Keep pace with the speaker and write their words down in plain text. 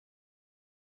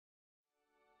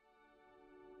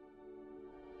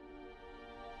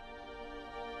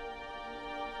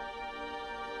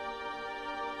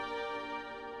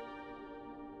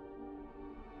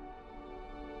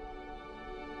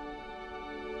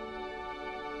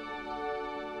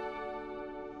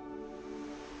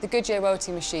The Goodyear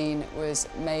welting machine was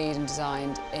made and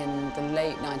designed in the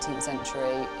late 19th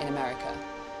century in America.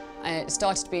 And it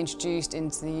started to be introduced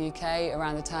into the UK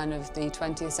around the turn of the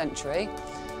 20th century.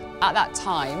 At that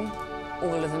time,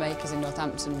 all of the makers in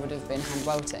Northampton would have been hand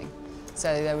welting.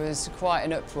 So there was quite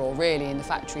an uproar really in the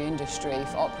factory industry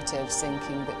for operatives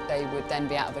thinking that they would then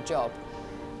be out of a job.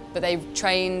 But they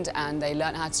trained and they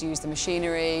learnt how to use the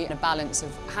machinery, a balance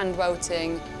of hand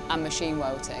welting and machine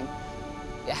welting.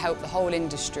 It helped the whole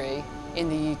industry in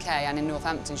the UK and in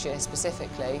Northamptonshire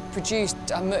specifically produce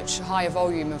a much higher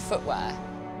volume of footwear.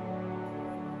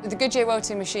 The Goodyear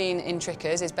welting machine in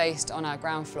Trickers is based on our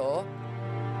ground floor.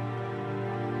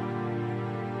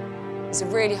 It's a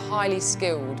really highly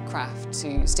skilled craft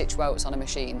to stitch welts on a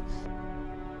machine.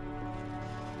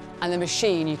 And the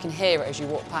machine, you can hear it as you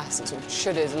walk past, it sort of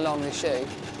shudders along the shoe.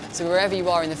 So wherever you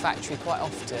are in the factory, quite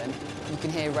often, you can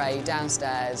hear Ray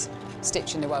downstairs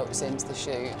stitching the welts into the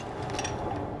shoe.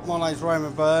 My name's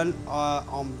Raymond Byrne.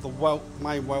 I'm the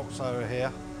main welt sewer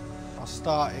here. I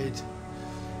started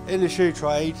in the shoe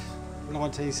trade in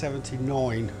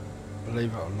 1979,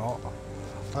 believe it or not.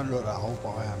 I don't look that old, but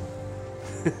I am.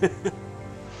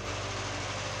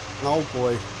 An old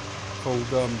boy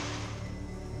called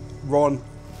Ron,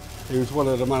 he was one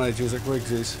of the managers at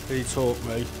Griggs's. He taught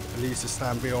me, and he used to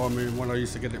stand behind me, and when I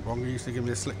used to get it wrong, he used to give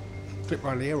me a clip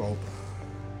round the ear roll.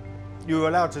 You were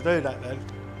allowed to do that then?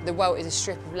 The welt is a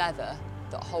strip of leather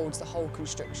that holds the whole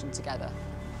construction together.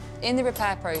 In the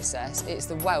repair process, it's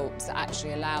the welt that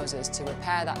actually allows us to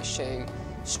repair that shoe,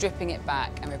 stripping it back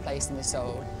and replacing the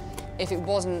sole. If it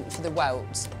wasn't for the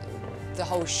welt, the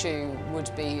whole shoe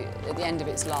would be at the end of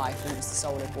its life once the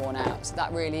sole had worn out. So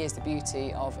that really is the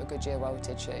beauty of a Goodyear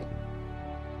welted shoe.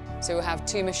 So we'll have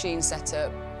two machines set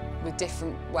up with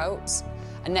different welts,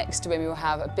 and next to him we'll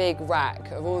have a big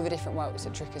rack of all the different welts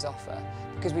that Trickers offer,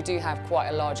 because we do have quite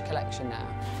a large collection now.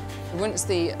 Once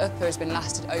the upper has been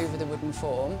lasted over the wooden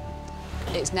form,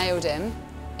 it's nailed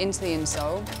into the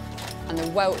insole, and the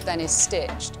welt then is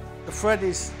stitched. The thread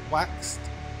is waxed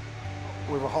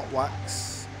with a hot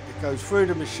wax. It goes through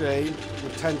the machine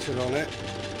with tension on it.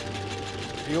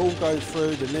 The awl goes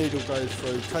through, the needle goes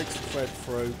through, takes the thread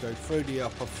through, goes through the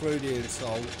upper, through the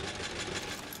insole,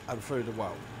 and through the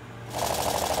welt.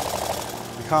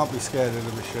 You can't be scared of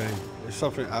the machine. If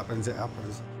something happens, it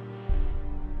happens.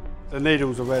 The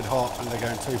needles are red hot and they're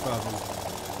going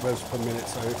 2,000 revs per minute,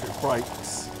 so if it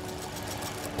breaks,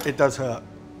 it does hurt.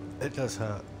 It does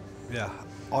hurt, yeah.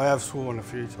 I have sworn a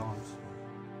few times.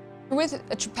 With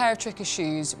a pair of Trickers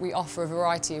shoes, we offer a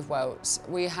variety of welts.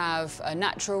 We have a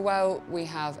natural welt, we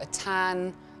have a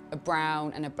tan, a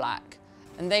brown and a black.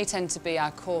 And they tend to be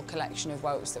our core collection of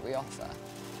welts that we offer.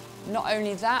 Not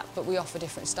only that, but we offer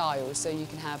different styles. So you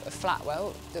can have a flat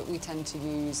welt that we tend to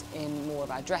use in more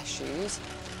of our dress shoes.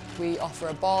 We offer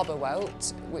a barber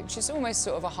welt, which is almost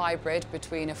sort of a hybrid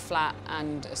between a flat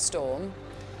and a storm.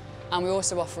 And we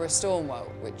also offer a storm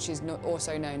welt, which is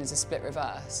also known as a split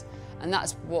reverse. And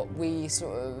that's what we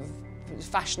sort of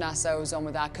fashion ourselves on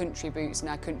with our country boots and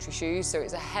our country shoes. So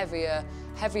it's a heavier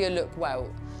look welt.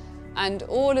 And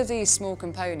all of these small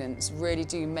components really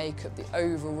do make up the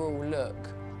overall look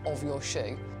of your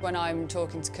shoe. When I'm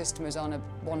talking to customers on a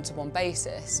one-to-one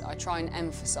basis, I try and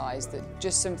emphasise that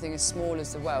just something as small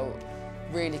as the welt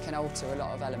really can alter a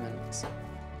lot of elements.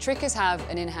 Trickers have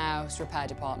an in-house repair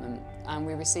department, and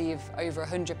we receive over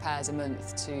 100 pairs a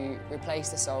month to replace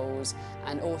the soles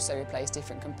and also replace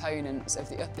different components of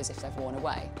the uppers if they've worn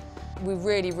away. We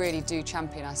really do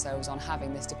champion ourselves on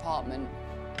having this department.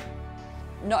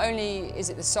 Not only is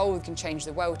it the sole that can change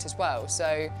the welt as well,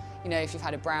 so you know, if you've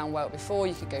had a brown welt before,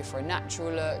 you could go for a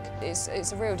natural look.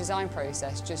 It's a real design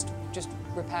process, just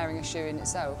repairing a shoe in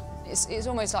itself. It's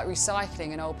almost like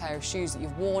recycling an old pair of shoes that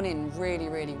you've worn in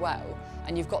really well,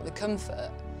 and you've got the comfort,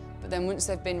 but then once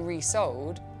they've been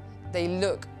resoled, they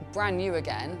look brand new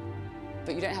again,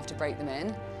 but you don't have to break them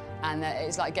in. And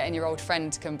it's like getting your old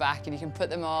friend to come back, and you can put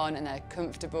them on and they're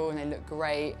comfortable and they look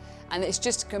great. And it's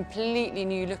just a completely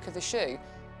new look of the shoe.